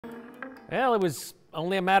Well, it was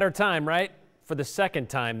only a matter of time, right? For the second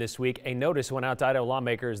time this week, a notice went out to Idaho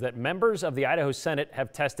lawmakers that members of the Idaho Senate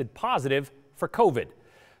have tested positive for COVID.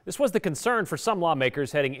 This was the concern for some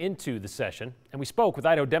lawmakers heading into the session, and we spoke with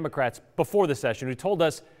Idaho Democrats before the session who told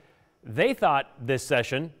us they thought this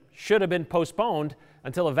session should have been postponed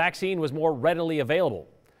until a vaccine was more readily available.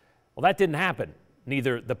 Well, that didn't happen,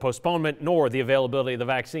 neither the postponement nor the availability of the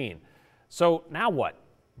vaccine. So now what?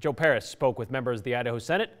 Joe Paris spoke with members of the Idaho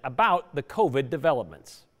Senate about the COVID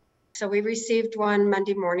developments. So we received one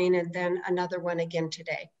Monday morning and then another one again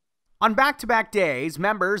today. On back-to-back days,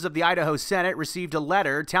 members of the Idaho Senate received a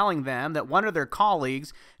letter telling them that one of their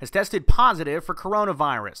colleagues has tested positive for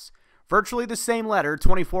coronavirus. Virtually the same letter,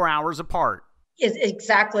 24 hours apart. It's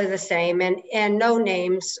exactly the same, and no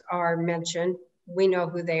names are mentioned. We know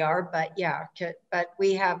who they are, but yeah, but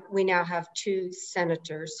we now have two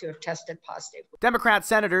senators who have tested positive. Democrat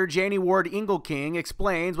Senator Janie Ward-Engelking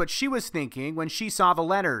explains what she was thinking when she saw the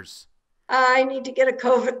letters. I need to get a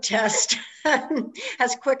COVID test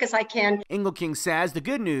as quick as I can. Engelking says the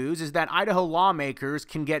good news is that Idaho lawmakers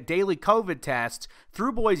can get daily COVID tests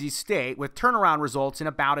through Boise State with turnaround results in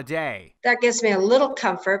about a day. That gives me a little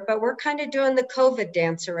comfort, but we're kind of doing the COVID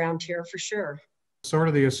dance around here for sure. Sort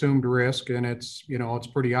of the assumed risk, and it's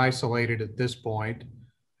pretty isolated at this point.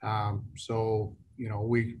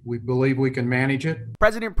 We believe we can manage it.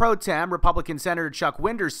 President Pro Tem Republican Senator Chuck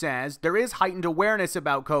Winder says there is heightened awareness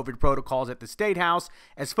about COVID protocols at the Statehouse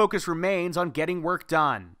as focus remains on getting work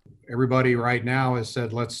done. Everybody right now has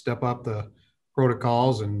said, let's step up the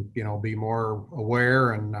protocols and, be more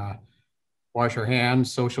aware and wash our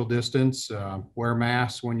hands, social distance, wear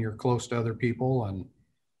masks when you're close to other people. And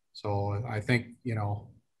so I think,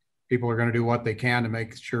 people are going to do what they can to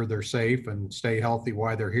make sure they're safe and stay healthy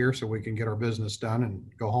while they're here so we can get our business done and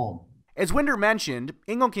go home. As Winder mentioned,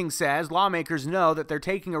 Engelking says lawmakers know that they're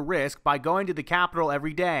taking a risk by going to the Capitol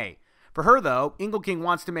every day. For her, though, Engelking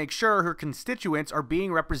wants to make sure her constituents are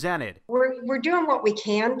being represented. We're doing what we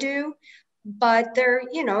can do, but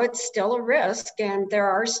it's still a risk, and there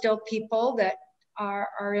are still people that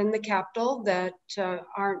are in the Capitol that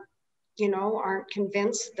aren't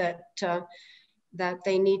convinced that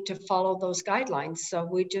they need to follow those guidelines. So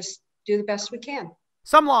we just do the best we can.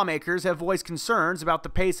 Some lawmakers have voiced concerns about the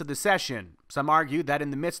pace of the session. Some argue that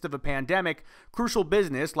in the midst of a pandemic, crucial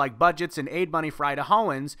business like budgets and aid money for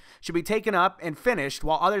Idahoans should be taken up and finished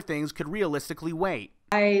while other things could realistically wait.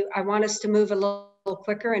 I want us to move a little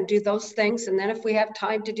quicker and do those things. And then if we have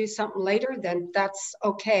time to do something later, then that's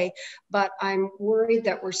okay. But I'm worried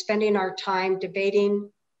that we're spending our time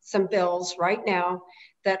debating some bills right now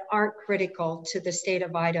that aren't critical to the state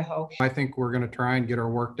of Idaho. I think we're going to try and get our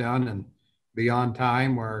work done and be on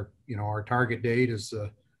time, where our target date is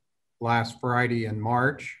last Friday in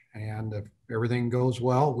March, and if everything goes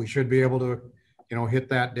well, we should be able to hit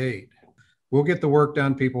that date. We'll get the work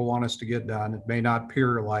done people want us to get done. It may not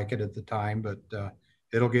appear like it at the time, but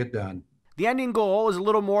it'll get done. The ending goal is a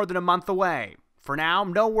little more than a month away. For now,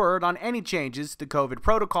 no word on any changes to COVID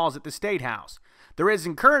protocols at the Statehouse. There is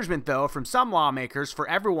encouragement, though, from some lawmakers for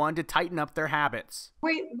everyone to tighten up their habits.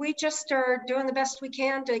 We just are doing the best we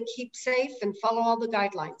can to keep safe and follow all the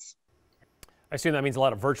guidelines. I assume that means a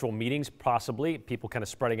lot of virtual meetings, possibly, people kind of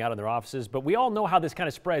spreading out in their offices. But we all know how this kind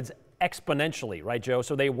of spreads exponentially, right, Joe?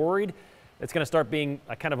 So they worried it's going to start being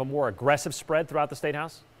a kind of a more aggressive spread throughout the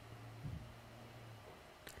Statehouse?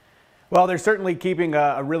 Well, they're certainly keeping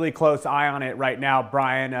a really close eye on it right now,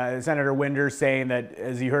 Brian. Senator Winder saying that,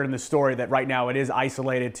 as you heard in the story, that right now it is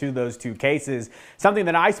isolated to those two cases. Something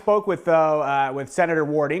that I spoke with, though, with Senator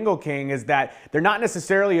Ward-Engelking is that they're not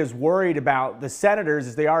necessarily as worried about the senators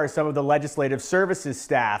as they are as some of the legislative services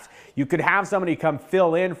staff. You could have somebody come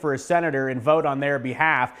fill in for a senator and vote on their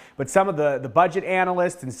behalf, but some of the budget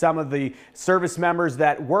analysts and some of the service members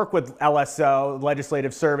that work with LSO,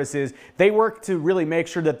 legislative services, they work to really make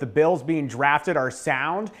sure that the bills being drafted are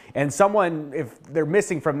sound, and someone, if they're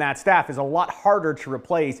missing from that staff, is a lot harder to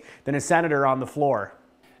replace than a senator on the floor.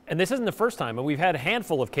 And this isn't the first time, and we've had a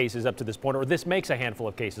handful of cases up to this point, or this makes a handful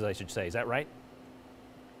of cases, I should say. Is that right?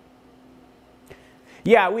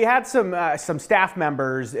 Yeah, we had some staff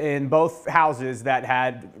members in both houses that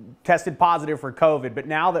had tested positive for COVID, but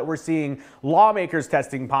now that we're seeing lawmakers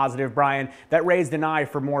testing positive, Brian, that raised an eye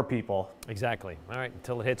for more people. Exactly. All right,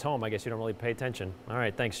 until it hits home, I guess you don't really pay attention. All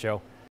right, thanks, Joe.